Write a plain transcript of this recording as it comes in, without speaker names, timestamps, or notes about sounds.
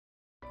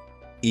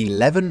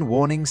11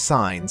 warning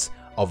signs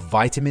of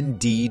vitamin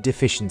D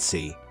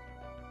deficiency.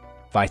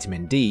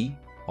 Vitamin D,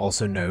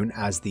 also known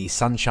as the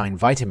sunshine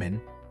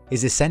vitamin,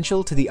 is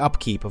essential to the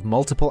upkeep of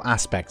multiple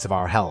aspects of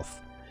our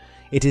health.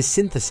 It is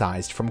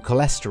synthesized from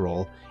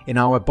cholesterol in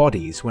our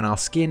bodies when our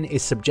skin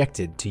is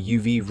subjected to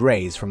UV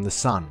rays from the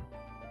sun.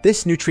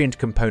 This nutrient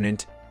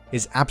component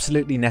is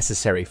absolutely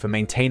necessary for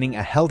maintaining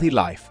a healthy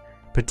life,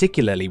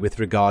 particularly with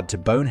regard to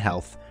bone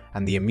health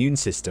and the immune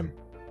system.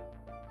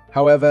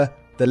 However,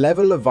 the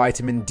level of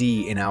vitamin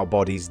D in our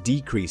bodies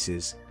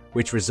decreases,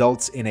 which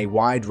results in a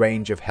wide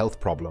range of health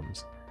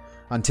problems,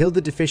 until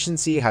the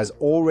deficiency has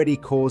already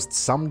caused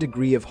some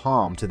degree of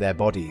harm to their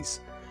bodies.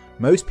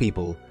 Most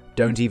people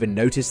don't even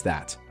notice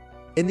that.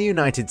 In the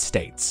United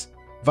States,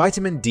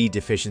 vitamin D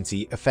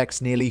deficiency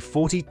affects nearly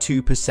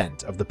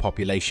 42% of the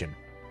population.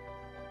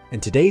 In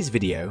today's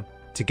video,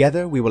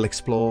 together we will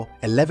explore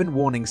 11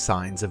 warning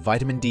signs of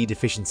vitamin D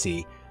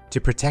deficiency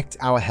to protect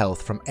our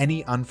health from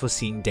any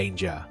unforeseen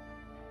danger.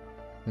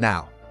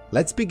 Now,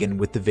 let's begin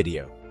with the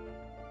video.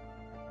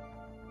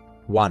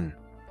 1.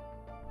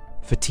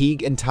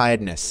 Fatigue and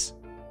tiredness.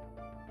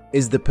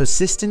 Is the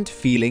persistent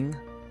feeling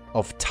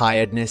of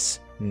tiredness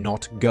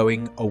not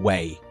going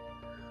away?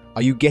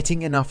 Are you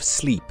getting enough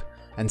sleep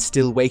and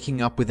still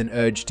waking up with an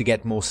urge to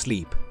get more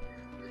sleep?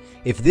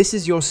 If this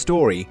is your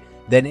story,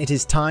 then it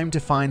is time to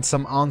find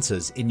some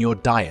answers in your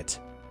diet.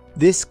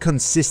 This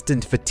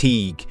consistent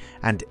fatigue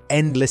and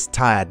endless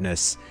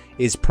tiredness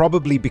is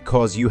probably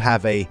because you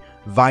have a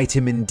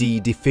vitamin D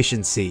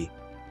deficiency.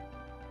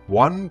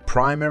 One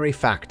primary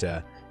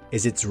factor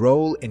is its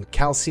role in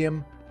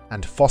calcium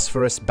and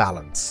phosphorus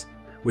balance,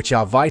 which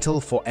are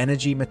vital for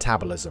energy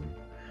metabolism.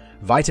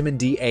 Vitamin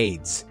D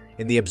aids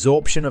in the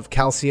absorption of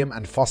calcium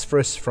and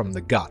phosphorus from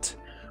the gut.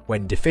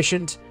 When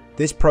deficient,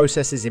 this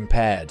process is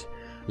impaired,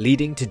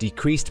 leading to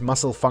decreased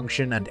muscle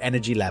function and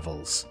energy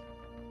levels.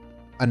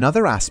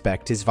 Another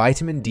aspect is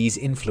vitamin D's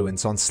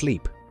influence on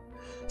sleep.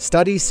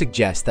 Studies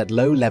suggest that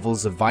low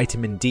levels of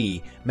vitamin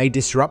D may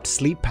disrupt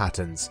sleep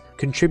patterns,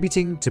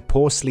 contributing to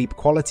poor sleep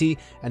quality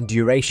and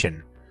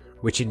duration,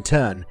 which in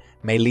turn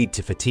may lead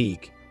to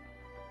fatigue.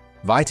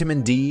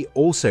 Vitamin D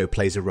also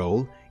plays a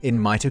role in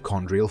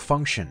mitochondrial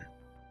function.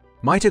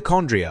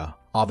 Mitochondria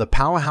are the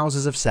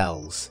powerhouses of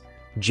cells,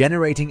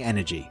 generating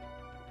energy.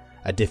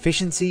 A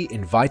deficiency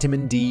in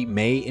vitamin D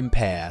may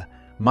impair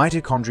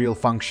mitochondrial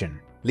function,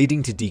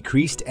 leading to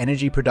decreased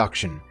energy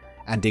production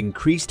and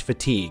increased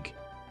fatigue.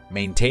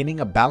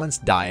 Maintaining a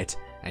balanced diet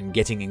and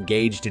getting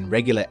engaged in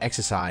regular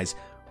exercise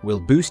will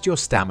boost your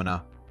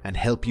stamina and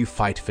help you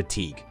fight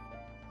fatigue.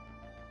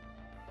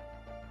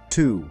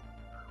 2.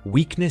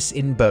 Weakness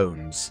in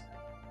bones.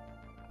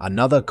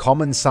 Another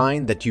common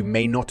sign that you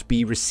may not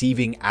be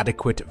receiving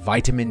adequate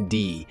vitamin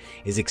D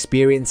is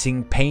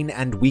experiencing pain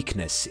and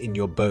weakness in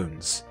your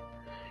bones.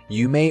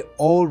 You may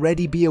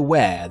already be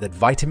aware that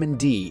vitamin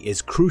D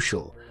is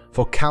crucial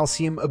for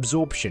calcium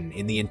absorption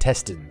in the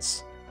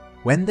intestines.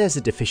 When there's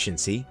a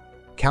deficiency,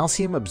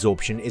 calcium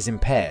absorption is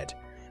impaired,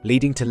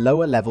 leading to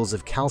lower levels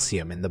of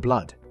calcium in the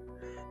blood.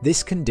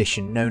 This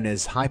condition, known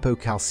as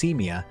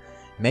hypocalcemia,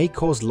 may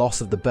cause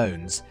loss of the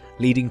bones,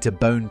 leading to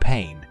bone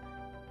pain.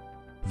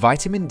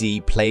 Vitamin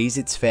D plays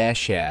its fair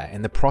share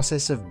in the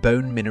process of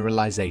bone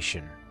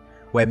mineralization,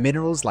 where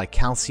minerals like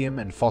calcium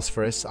and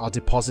phosphorus are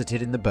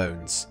deposited in the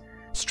bones,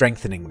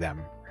 strengthening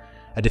them.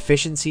 A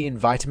deficiency in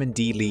vitamin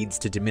D leads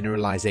to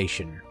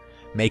demineralization,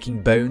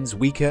 making bones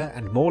weaker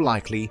and more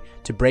likely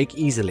to break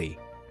easily.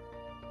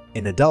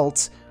 In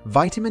adults,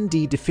 vitamin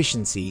D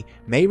deficiency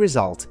may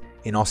result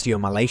in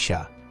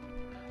osteomalacia,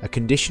 a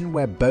condition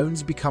where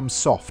bones become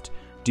soft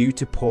due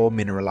to poor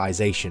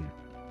mineralization.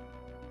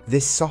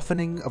 This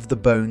softening of the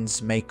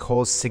bones may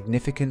cause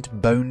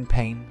significant bone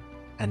pain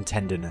and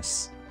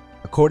tenderness.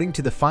 According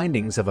to the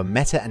findings of a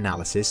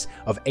meta-analysis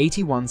of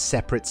 81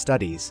 separate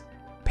studies,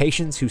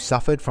 patients who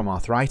suffered from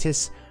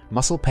arthritis,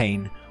 muscle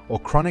pain, or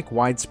chronic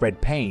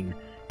widespread pain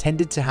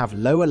tended to have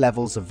lower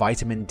levels of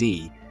vitamin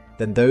D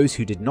than those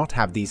who did not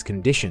have these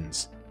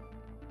conditions.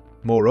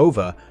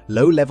 Moreover,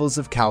 low levels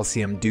of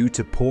calcium due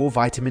to poor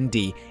vitamin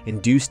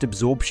D-induced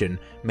absorption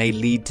may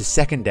lead to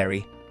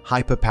secondary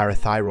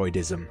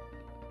hyperparathyroidism.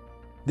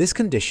 This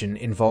condition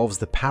involves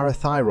the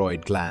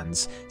parathyroid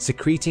glands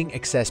secreting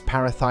excess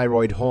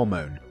parathyroid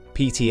hormone,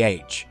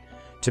 PTH,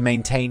 to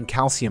maintain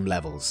calcium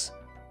levels.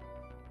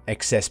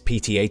 Excess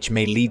PTH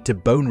may lead to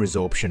bone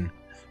resorption,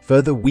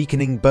 further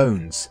weakening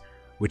bones,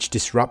 which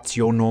disrupts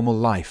your normal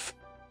life.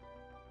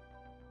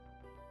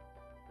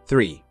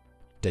 3.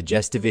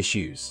 Digestive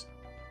issues.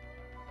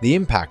 The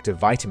impact of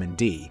vitamin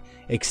D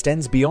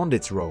extends beyond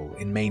its role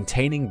in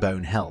maintaining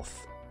bone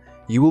health.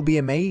 You will be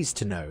amazed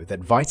to know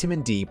that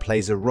vitamin D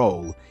plays a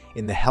role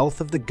in the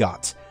health of the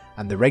gut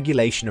and the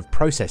regulation of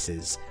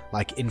processes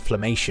like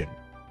inflammation.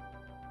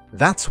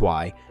 That's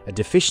why a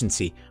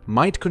deficiency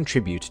might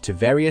contribute to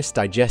various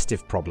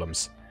digestive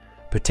problems,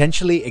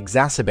 potentially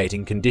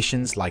exacerbating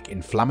conditions like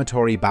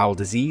inflammatory bowel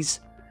disease,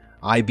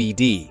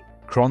 IBD,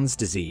 Crohn's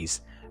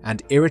disease,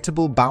 and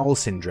irritable bowel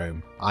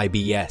syndrome,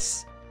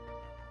 IBS.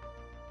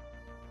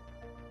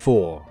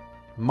 4.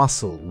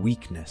 Muscle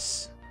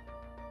weakness.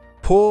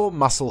 Poor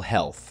muscle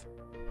health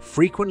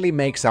frequently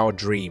makes our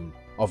dream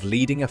of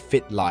leading a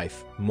fit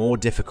life more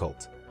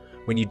difficult.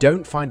 When you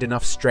don't find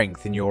enough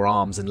strength in your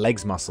arms and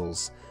legs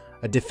muscles,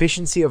 a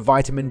deficiency of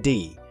vitamin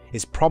D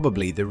is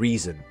probably the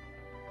reason.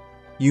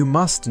 You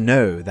must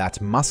know that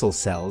muscle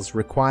cells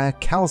require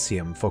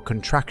calcium for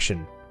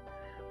contraction.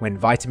 When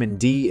vitamin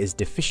D is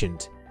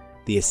deficient,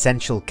 the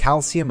essential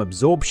calcium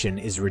absorption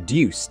is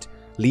reduced,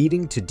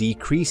 leading to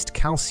decreased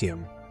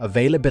calcium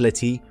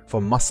availability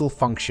for muscle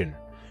function,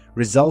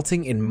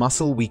 resulting in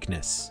muscle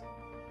weakness.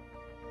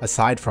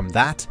 Aside from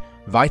that,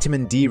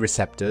 vitamin D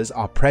receptors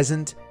are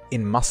present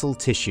in muscle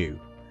tissue.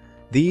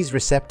 These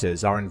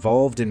receptors are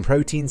involved in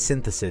protein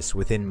synthesis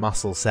within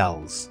muscle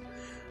cells.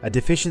 A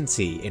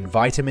deficiency in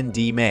vitamin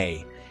D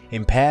may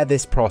impair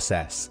this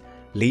process,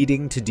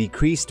 leading to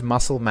decreased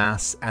muscle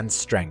mass and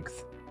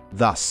strength.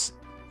 Thus,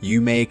 you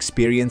may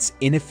experience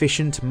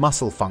inefficient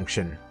muscle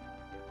function.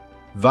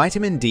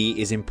 Vitamin D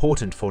is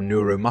important for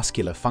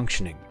neuromuscular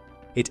functioning.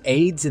 It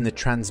aids in the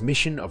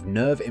transmission of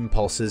nerve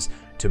impulses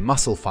to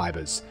muscle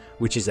fibers,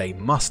 which is a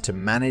must to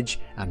manage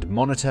and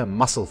monitor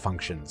muscle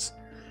functions.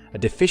 A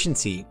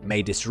deficiency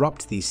may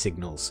disrupt these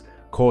signals,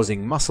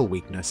 causing muscle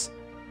weakness.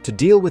 To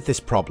deal with this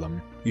problem,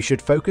 you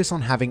should focus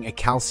on having a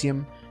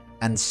calcium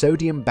and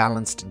sodium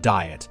balanced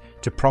diet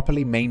to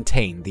properly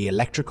maintain the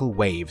electrical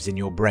waves in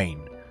your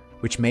brain,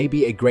 which may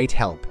be a great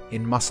help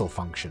in muscle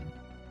function.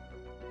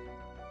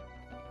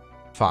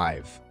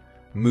 5.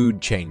 Mood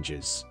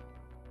changes.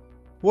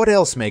 What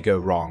else may go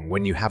wrong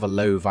when you have a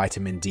low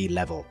vitamin D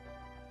level?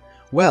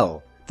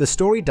 Well, the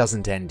story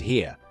doesn't end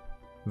here.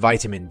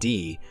 Vitamin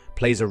D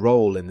plays a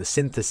role in the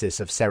synthesis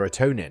of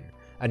serotonin,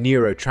 a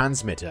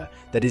neurotransmitter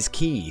that is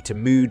key to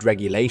mood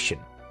regulation.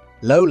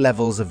 Low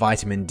levels of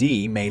vitamin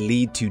D may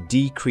lead to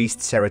decreased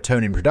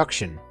serotonin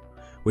production,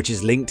 which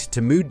is linked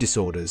to mood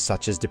disorders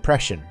such as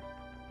depression.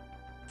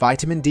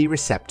 Vitamin D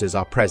receptors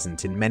are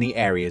present in many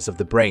areas of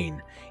the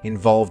brain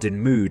involved in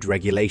mood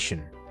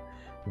regulation.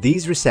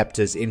 These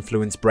receptors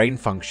influence brain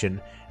function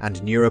and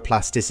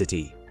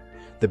neuroplasticity,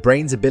 the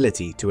brain's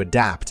ability to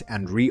adapt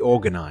and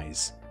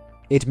reorganize.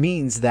 It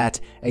means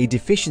that a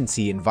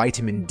deficiency in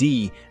vitamin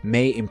D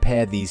may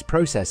impair these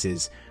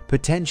processes,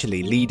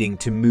 potentially leading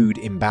to mood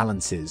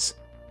imbalances.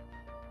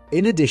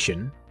 In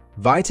addition,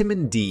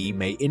 vitamin D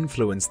may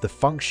influence the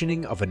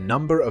functioning of a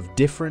number of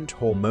different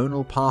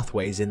hormonal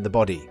pathways in the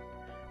body.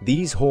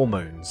 These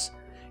hormones,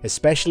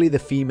 especially the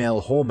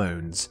female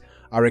hormones,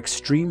 are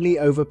extremely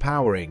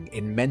overpowering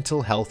in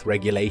mental health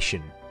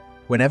regulation.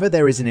 Whenever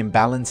there is an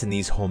imbalance in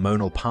these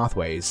hormonal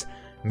pathways,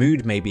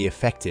 mood may be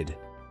affected.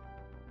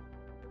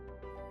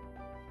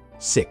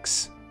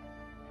 6.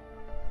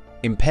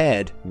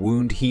 Impaired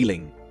wound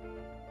healing.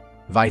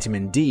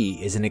 Vitamin D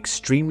is an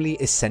extremely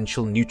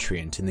essential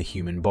nutrient in the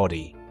human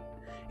body.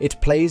 It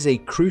plays a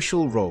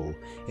crucial role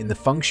in the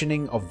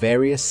functioning of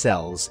various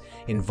cells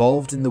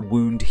involved in the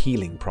wound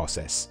healing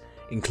process,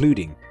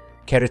 including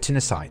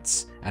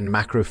keratinocytes and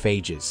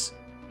macrophages.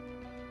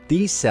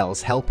 These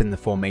cells help in the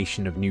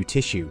formation of new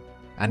tissue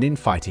and in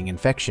fighting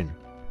infection.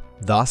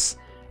 Thus,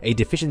 a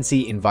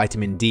deficiency in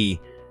vitamin D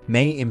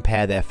may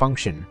impair their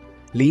function,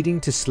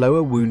 leading to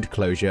slower wound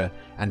closure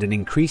and an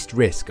increased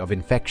risk of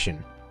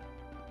infection.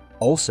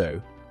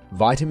 Also,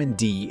 vitamin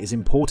D is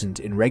important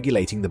in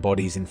regulating the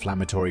body's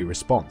inflammatory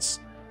response,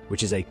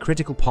 which is a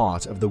critical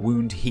part of the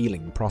wound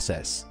healing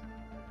process.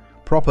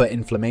 Proper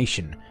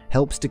inflammation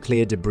helps to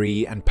clear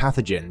debris and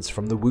pathogens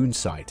from the wound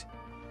site.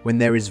 When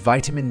there is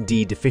vitamin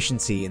D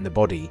deficiency in the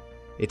body,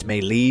 it may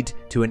lead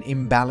to an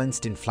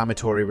imbalanced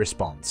inflammatory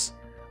response,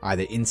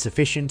 either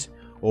insufficient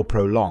or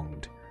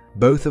prolonged,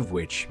 both of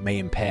which may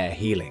impair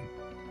healing.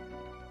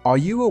 Are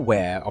you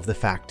aware of the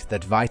fact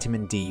that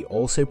vitamin D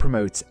also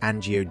promotes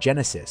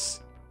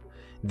angiogenesis?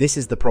 This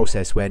is the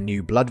process where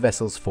new blood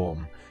vessels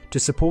form to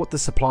support the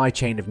supply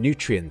chain of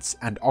nutrients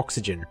and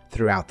oxygen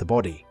throughout the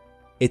body.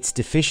 Its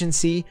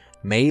deficiency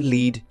may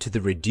lead to the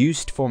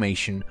reduced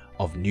formation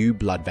of new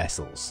blood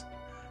vessels,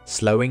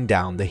 slowing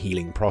down the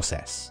healing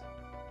process.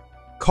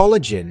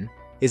 Collagen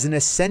is an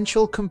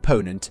essential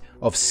component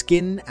of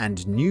skin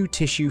and new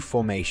tissue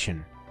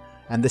formation,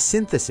 and the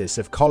synthesis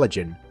of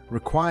collagen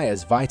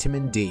requires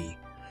vitamin D.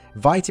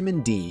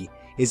 Vitamin D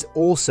is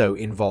also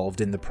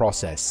involved in the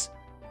process.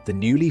 The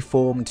newly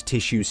formed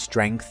tissue's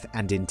strength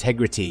and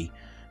integrity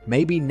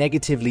may be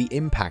negatively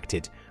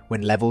impacted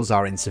when levels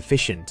are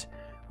insufficient,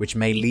 which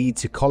may lead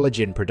to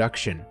collagen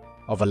production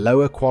of a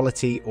lower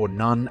quality or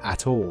none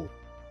at all.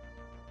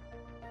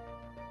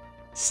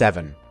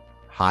 7.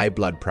 High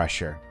blood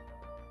pressure.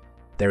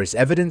 There is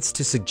evidence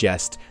to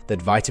suggest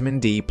that vitamin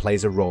D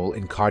plays a role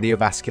in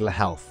cardiovascular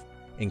health,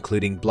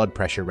 including blood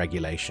pressure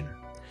regulation.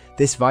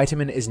 This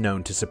vitamin is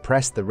known to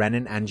suppress the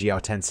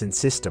renin-angiotensin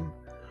system,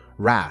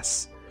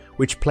 RAS,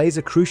 which plays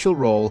a crucial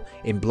role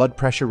in blood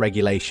pressure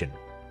regulation.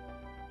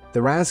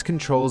 The RAS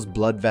controls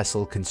blood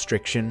vessel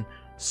constriction,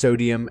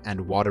 sodium,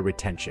 and water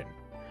retention,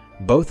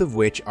 both of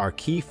which are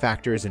key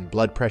factors in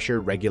blood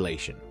pressure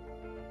regulation.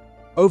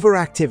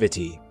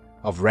 Overactivity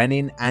of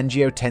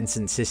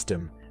renin-angiotensin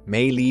system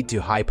may lead to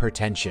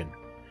hypertension.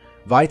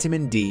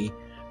 Vitamin D,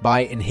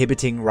 by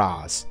inhibiting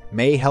RAS,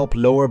 may help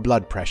lower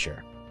blood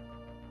pressure.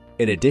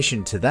 In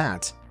addition to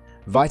that,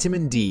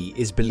 vitamin D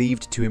is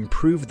believed to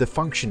improve the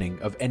functioning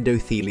of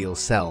endothelial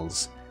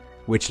cells,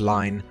 which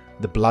line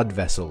the blood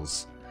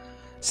vessels.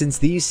 Since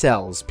these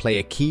cells play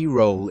a key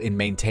role in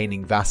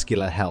maintaining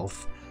vascular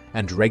health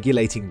and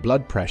regulating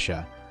blood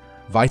pressure,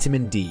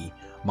 vitamin D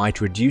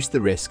might reduce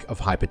the risk of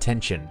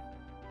hypertension.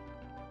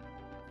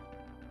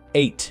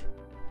 8.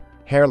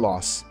 Hair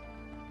loss.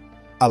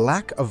 A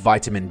lack of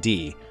vitamin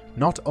D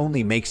not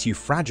only makes you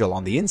fragile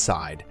on the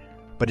inside,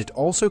 but it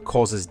also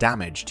causes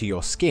damage to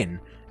your skin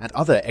and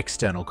other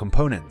external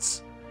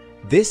components.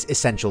 This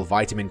essential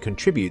vitamin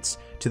contributes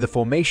to the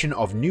formation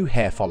of new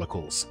hair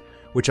follicles,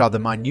 which are the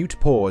minute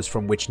pores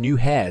from which new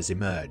hairs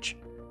emerge.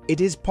 It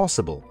is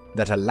possible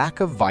that a lack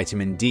of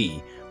vitamin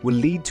D will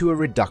lead to a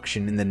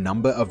reduction in the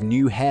number of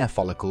new hair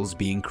follicles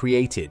being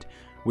created,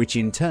 which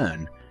in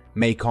turn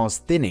may cause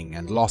thinning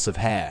and loss of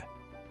hair.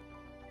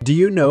 Do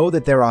you know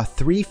that there are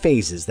 3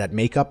 phases that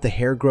make up the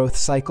hair growth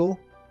cycle?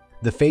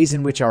 The phase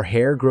in which our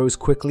hair grows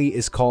quickly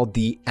is called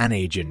the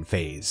anagen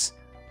phase.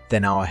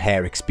 Then our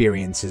hair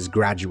experiences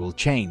gradual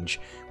change,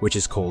 which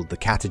is called the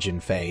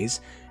catagen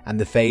phase, and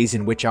the phase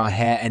in which our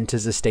hair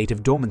enters a state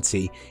of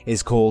dormancy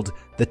is called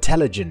the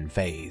telogen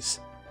phase.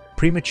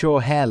 Premature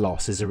hair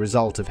loss is a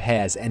result of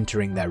hairs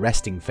entering their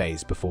resting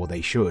phase before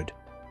they should.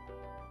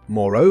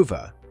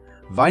 Moreover,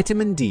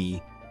 vitamin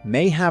D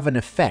may have an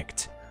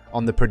effect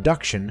on the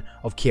production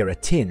of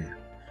keratin,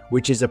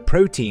 which is a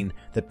protein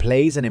that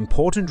plays an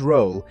important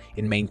role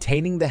in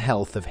maintaining the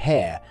health of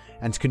hair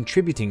and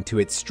contributing to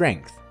its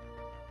strength.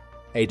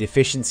 A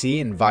deficiency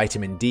in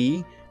vitamin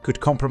D could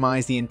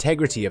compromise the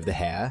integrity of the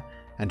hair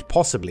and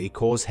possibly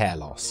cause hair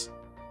loss.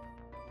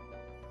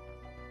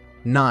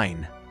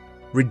 9.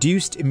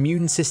 Reduced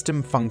immune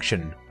system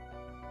function.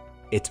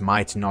 It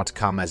might not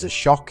come as a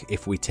shock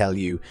if we tell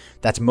you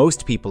that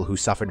most people who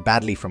suffered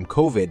badly from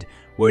COVID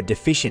were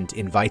deficient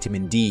in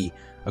vitamin D,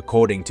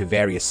 according to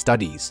various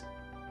studies.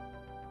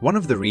 One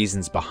of the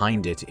reasons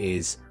behind it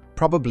is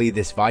probably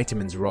this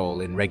vitamin's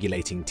role in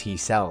regulating T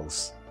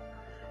cells.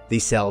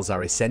 These cells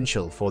are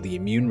essential for the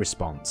immune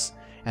response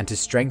and to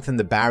strengthen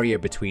the barrier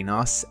between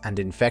us and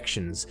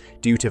infections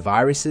due to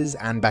viruses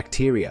and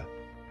bacteria.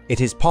 It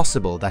is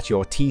possible that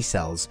your T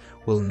cells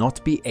will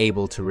not be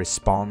able to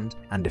respond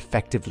and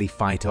effectively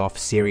fight off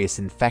serious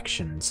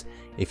infections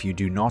if you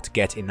do not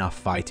get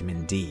enough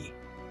vitamin D.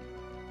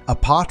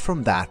 Apart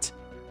from that,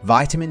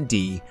 vitamin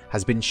D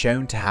has been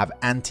shown to have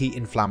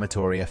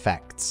anti-inflammatory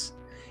effects.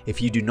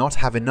 If you do not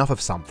have enough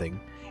of something,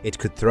 it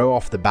could throw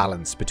off the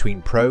balance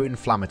between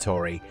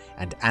pro-inflammatory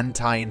and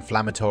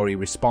anti-inflammatory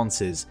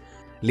responses,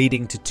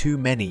 leading to too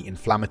many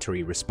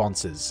inflammatory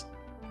responses.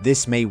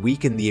 This may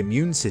weaken the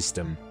immune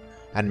system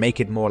and make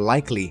it more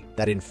likely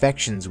that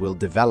infections will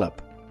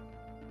develop.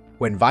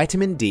 When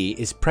vitamin D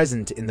is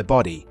present in the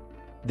body,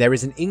 there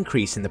is an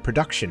increase in the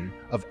production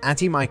of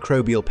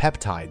antimicrobial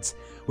peptides,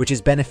 which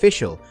is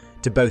beneficial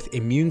to both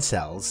immune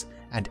cells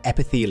and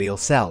epithelial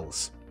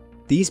cells.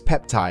 These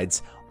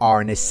peptides are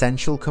an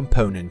essential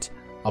component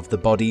of the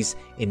body's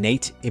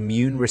innate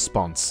immune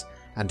response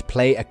and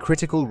play a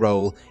critical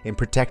role in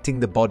protecting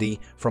the body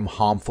from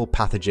harmful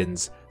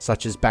pathogens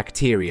such as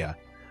bacteria,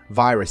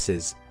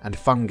 viruses, and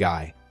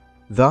fungi.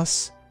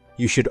 Thus,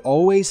 you should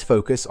always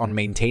focus on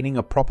maintaining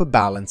a proper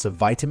balance of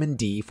vitamin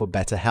D for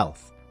better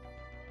health.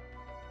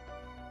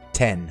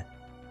 10.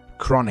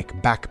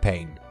 Chronic back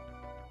pain.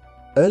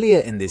 Earlier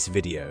in this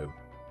video,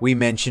 we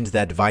mentioned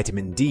that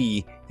vitamin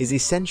D is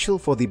essential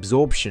for the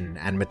absorption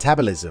and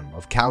metabolism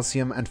of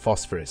calcium and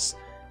phosphorus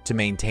to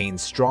maintain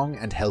strong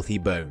and healthy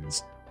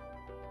bones.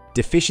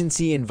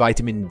 Deficiency in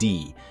vitamin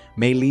D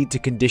may lead to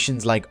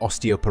conditions like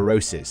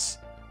osteoporosis,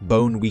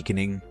 bone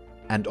weakening,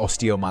 and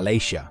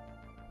osteomalacia,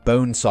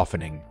 bone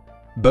softening,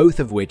 both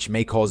of which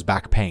may cause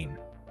back pain.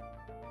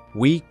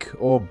 Weak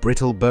or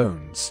brittle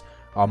bones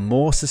are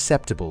more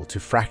susceptible to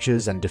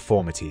fractures and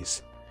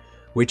deformities,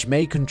 which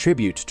may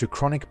contribute to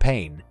chronic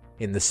pain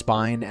in the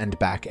spine and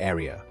back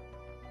area.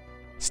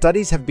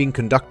 Studies have been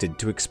conducted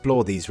to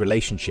explore these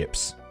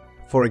relationships.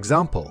 For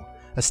example,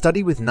 a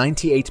study with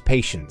 98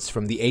 patients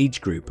from the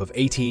age group of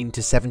 18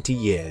 to 70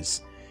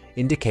 years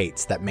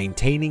indicates that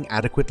maintaining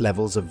adequate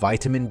levels of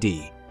vitamin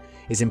D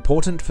is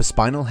important for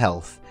spinal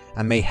health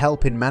and may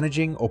help in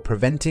managing or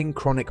preventing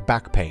chronic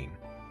back pain.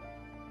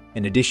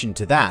 In addition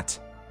to that,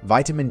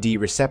 vitamin D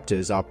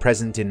receptors are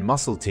present in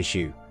muscle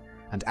tissue,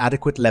 and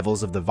adequate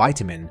levels of the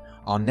vitamin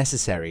are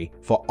necessary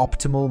for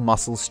optimal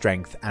muscle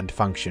strength and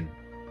function.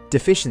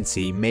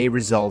 Deficiency may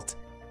result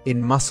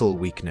in muscle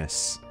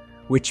weakness,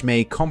 which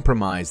may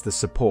compromise the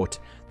support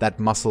that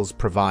muscles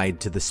provide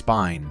to the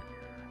spine,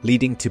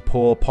 leading to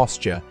poor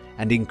posture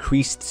and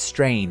increased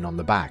strain on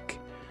the back,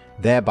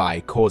 thereby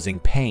causing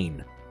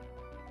pain.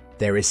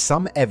 There is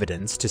some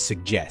evidence to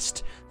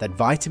suggest that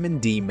vitamin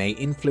D may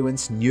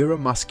influence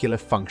neuromuscular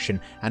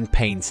function and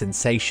pain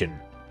sensation.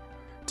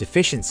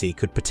 Deficiency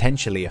could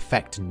potentially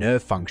affect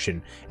nerve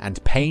function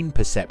and pain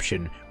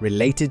perception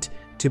related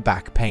to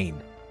back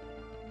pain.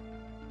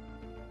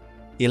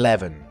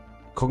 11.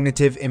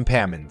 Cognitive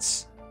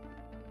impairments.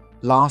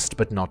 Last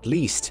but not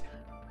least,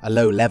 a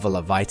low level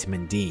of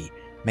vitamin D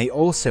may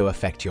also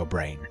affect your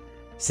brain.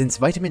 Since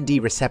vitamin D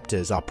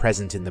receptors are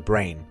present in the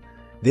brain,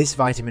 this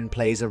vitamin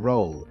plays a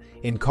role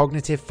in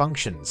cognitive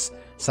functions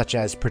such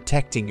as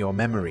protecting your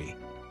memory.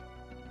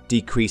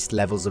 Decreased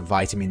levels of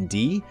vitamin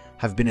D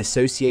have been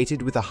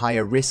associated with a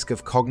higher risk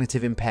of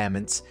cognitive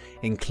impairments,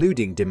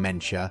 including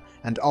dementia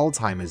and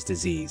Alzheimer's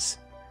disease.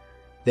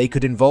 They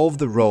could involve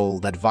the role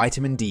that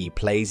vitamin D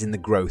plays in the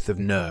growth of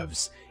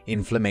nerves,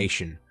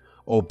 inflammation,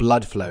 or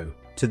blood flow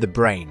to the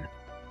brain.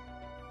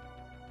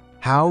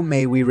 How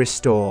may we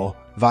restore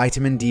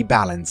vitamin D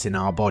balance in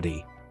our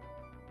body?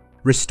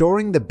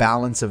 Restoring the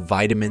balance of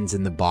vitamins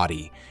in the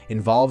body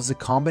involves a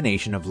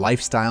combination of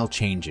lifestyle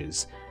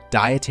changes,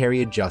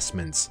 dietary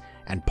adjustments,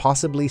 and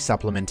possibly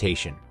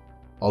supplementation.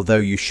 Although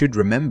you should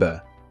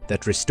remember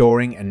that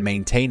restoring and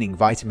maintaining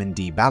vitamin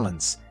D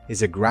balance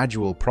is a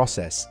gradual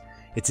process,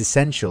 it's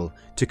essential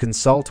to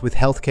consult with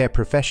healthcare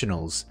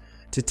professionals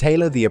to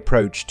tailor the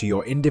approach to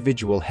your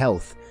individual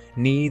health,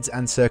 needs,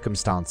 and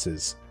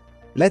circumstances.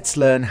 Let's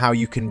learn how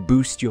you can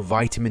boost your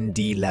vitamin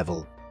D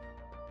level.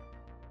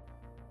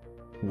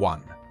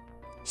 1.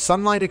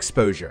 Sunlight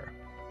exposure.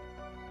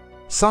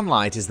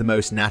 Sunlight is the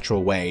most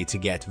natural way to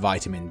get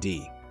vitamin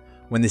D.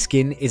 When the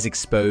skin is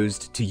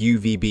exposed to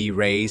UVB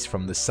rays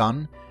from the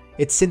sun,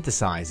 it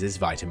synthesizes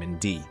vitamin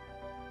D.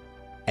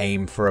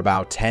 Aim for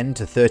about 10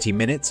 to 30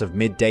 minutes of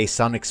midday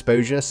sun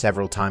exposure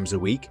several times a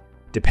week,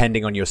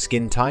 depending on your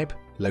skin type,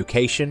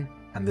 location,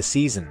 and the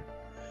season.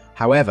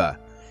 However,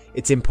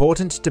 it's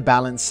important to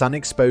balance sun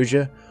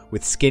exposure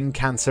with skin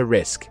cancer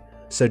risk,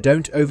 so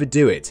don't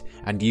overdo it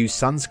and use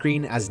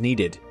sunscreen as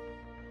needed.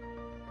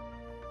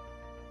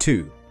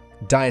 2.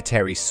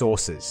 Dietary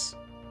sources.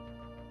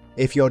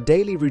 If your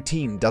daily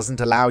routine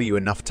doesn't allow you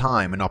enough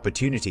time and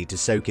opportunity to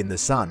soak in the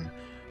sun,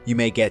 you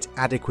may get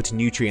adequate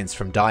nutrients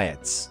from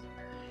diets.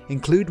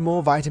 Include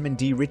more vitamin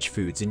D-rich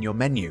foods in your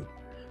menu.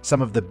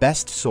 Some of the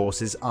best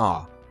sources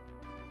are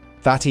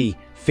fatty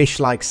fish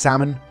like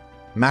salmon,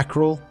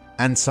 mackerel,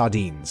 and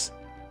sardines.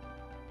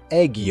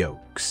 Egg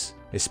yolks,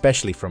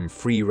 especially from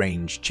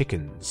free-range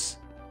chickens.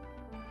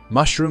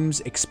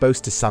 Mushrooms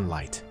exposed to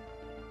sunlight.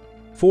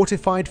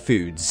 Fortified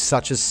foods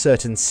such as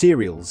certain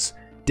cereals,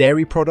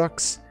 dairy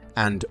products,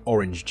 and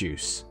orange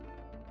juice.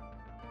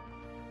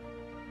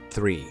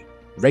 3.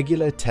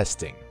 Regular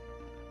testing.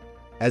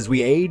 As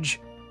we age,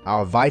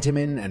 our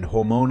vitamin and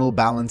hormonal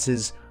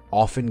balances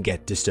often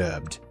get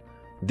disturbed.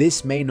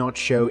 This may not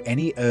show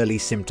any early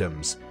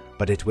symptoms,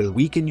 but it will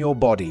weaken your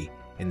body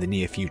in the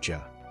near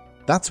future.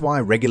 That's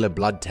why regular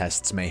blood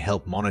tests may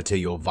help monitor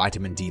your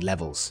vitamin D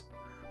levels,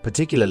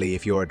 particularly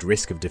if you're at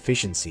risk of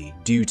deficiency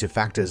due to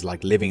factors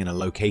like living in a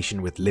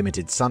location with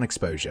limited sun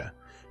exposure,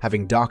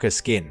 having darker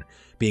skin,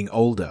 being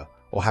older,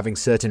 or having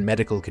certain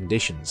medical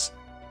conditions.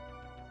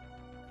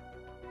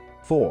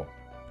 4.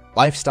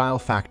 Lifestyle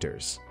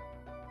factors.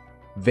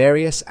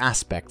 Various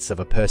aspects of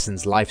a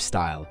person's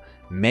lifestyle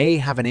may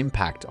have an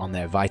impact on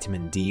their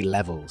vitamin D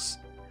levels.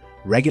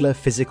 Regular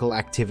physical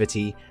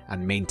activity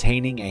and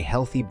maintaining a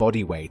healthy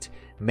body weight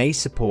may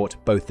support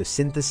both the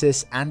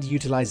synthesis and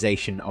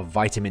utilization of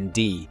vitamin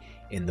D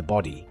in the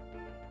body.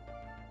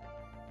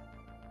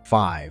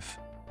 5.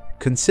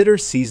 Consider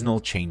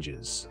seasonal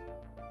changes.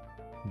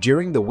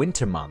 During the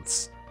winter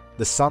months,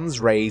 the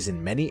sun's rays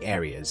in many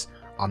areas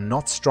are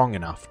not strong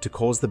enough to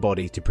cause the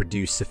body to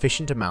produce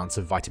sufficient amounts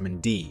of vitamin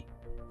D.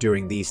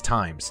 During these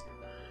times,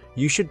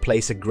 you should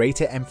place a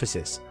greater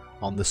emphasis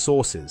on the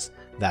sources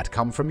that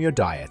come from your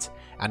diet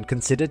and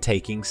consider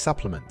taking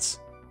supplements.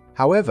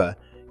 However,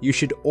 you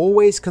should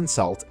always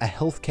consult a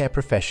healthcare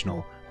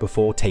professional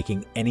before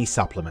taking any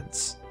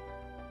supplements.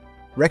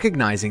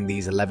 Recognizing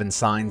these 11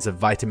 signs of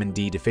vitamin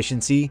D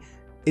deficiency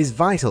is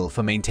vital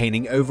for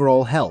maintaining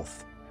overall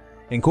health.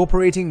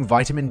 Incorporating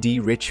vitamin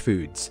D-rich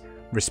foods,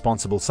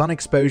 responsible sun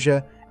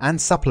exposure, and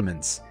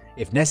supplements,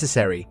 if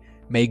necessary,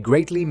 may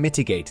greatly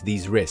mitigate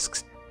these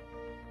risks.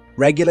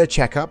 Regular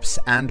checkups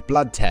and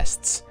blood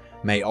tests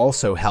may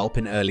also help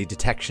in early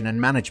detection and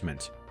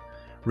management.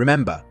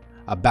 Remember,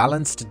 a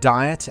balanced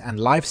diet and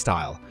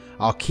lifestyle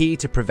are key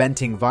to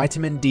preventing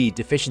vitamin D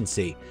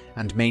deficiency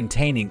and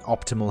maintaining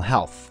optimal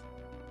health.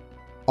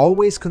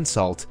 Always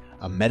consult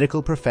a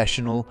medical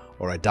professional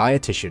or a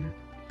dietitian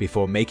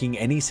before making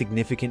any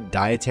significant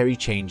dietary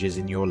changes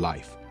in your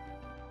life.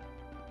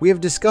 We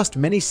have discussed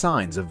many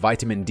signs of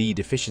vitamin D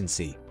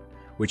deficiency,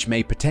 which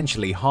may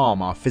potentially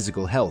harm our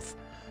physical health,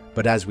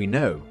 but as we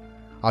know,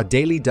 our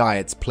daily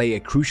diets play a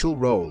crucial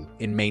role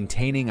in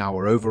maintaining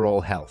our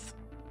overall health.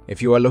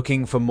 If you are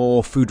looking for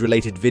more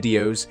food-related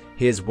videos,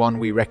 here's one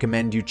we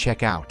recommend you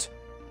check out.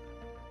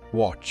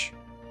 Watch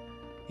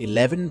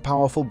 11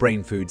 powerful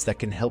brain foods that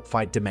can help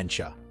fight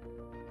dementia.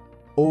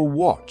 Or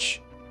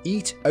watch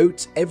Eat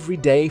oats every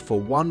day for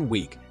 1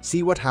 week,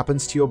 see what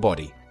happens to your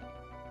body.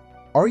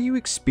 Are you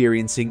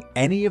experiencing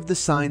any of the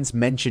signs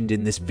mentioned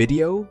in this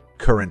video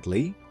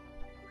currently?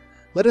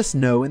 Let us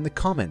know in the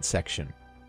comment section.